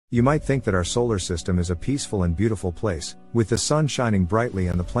You might think that our solar system is a peaceful and beautiful place, with the sun shining brightly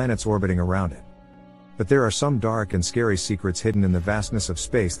and the planets orbiting around it. But there are some dark and scary secrets hidden in the vastness of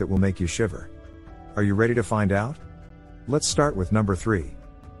space that will make you shiver. Are you ready to find out? Let's start with number 3.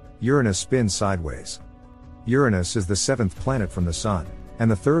 Uranus spins sideways. Uranus is the 7th planet from the Sun,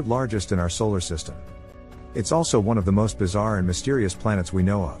 and the 3rd largest in our solar system. It's also one of the most bizarre and mysterious planets we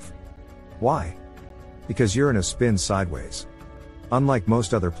know of. Why? Because Uranus spins sideways. Unlike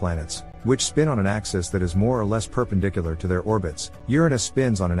most other planets, which spin on an axis that is more or less perpendicular to their orbits, Uranus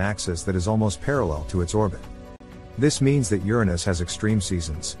spins on an axis that is almost parallel to its orbit. This means that Uranus has extreme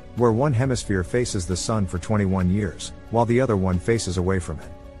seasons, where one hemisphere faces the Sun for 21 years, while the other one faces away from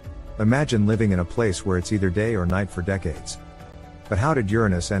it. Imagine living in a place where it's either day or night for decades. But how did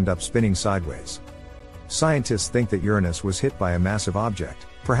Uranus end up spinning sideways? Scientists think that Uranus was hit by a massive object,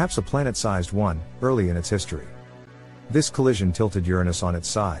 perhaps a planet-sized one, early in its history. This collision tilted Uranus on its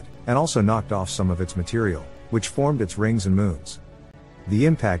side, and also knocked off some of its material, which formed its rings and moons. The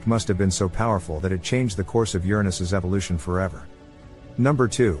impact must have been so powerful that it changed the course of Uranus's evolution forever. Number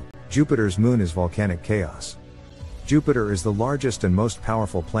 2. Jupiter's moon is volcanic chaos. Jupiter is the largest and most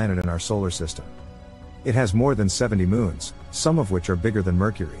powerful planet in our solar system. It has more than 70 moons, some of which are bigger than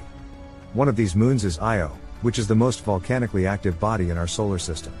Mercury. One of these moons is Io, which is the most volcanically active body in our solar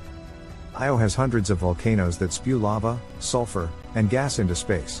system. Io has hundreds of volcanoes that spew lava, sulfur, and gas into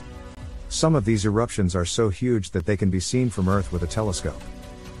space. Some of these eruptions are so huge that they can be seen from Earth with a telescope.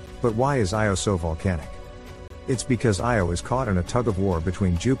 But why is Io so volcanic? It's because Io is caught in a tug-of-war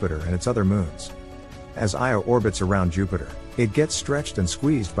between Jupiter and its other moons. As Io orbits around Jupiter, it gets stretched and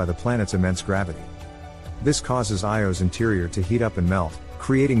squeezed by the planet's immense gravity. This causes Io's interior to heat up and melt,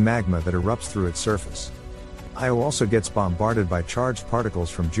 creating magma that erupts through its surface. Io also gets bombarded by charged particles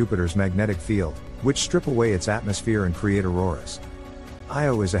from Jupiter's magnetic field, which strip away its atmosphere and create auroras.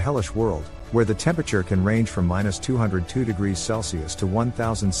 Io is a hellish world, where the temperature can range from -202 degrees Celsius to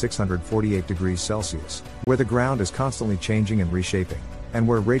 1648 degrees Celsius, where the ground is constantly changing and reshaping, and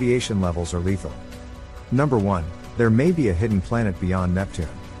where radiation levels are lethal. Number 1. There may be a hidden planet beyond Neptune.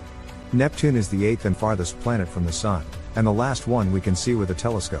 Neptune is the 8th and farthest planet from the Sun, and the last one we can see with a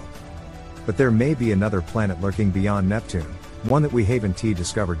telescope. But there may be another planet lurking beyond Neptune, one that we haven't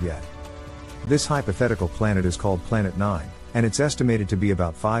discovered yet. This hypothetical planet is called Planet 9, and it's estimated to be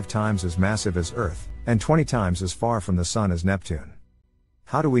about 5 times as massive as Earth, and 20 times as far from the Sun as Neptune.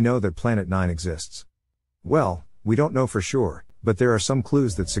 How do we know that Planet 9 exists? Well, we don't know for sure, but there are some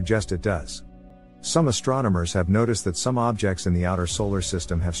clues that suggest it does. Some astronomers have noticed that some objects in the outer solar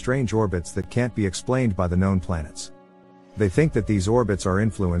system have strange orbits that can't be explained by the known planets. They think that these orbits are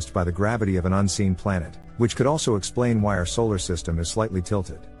influenced by the gravity of an unseen planet, which could also explain why our solar system is slightly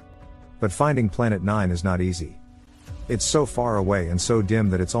tilted. But finding Planet 9 is not easy. It's so far away and so dim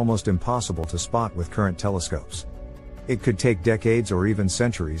that it's almost impossible to spot with current telescopes. It could take decades or even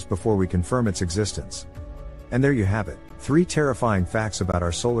centuries before we confirm its existence. And there you have it, 3 terrifying facts about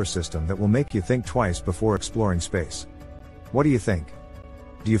our solar system that will make you think twice before exploring space. What do you think?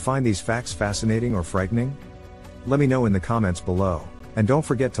 Do you find these facts fascinating or frightening? Let me know in the comments below, and don't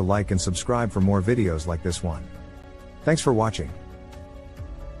forget to like and subscribe for more videos like this one. Thanks for watching.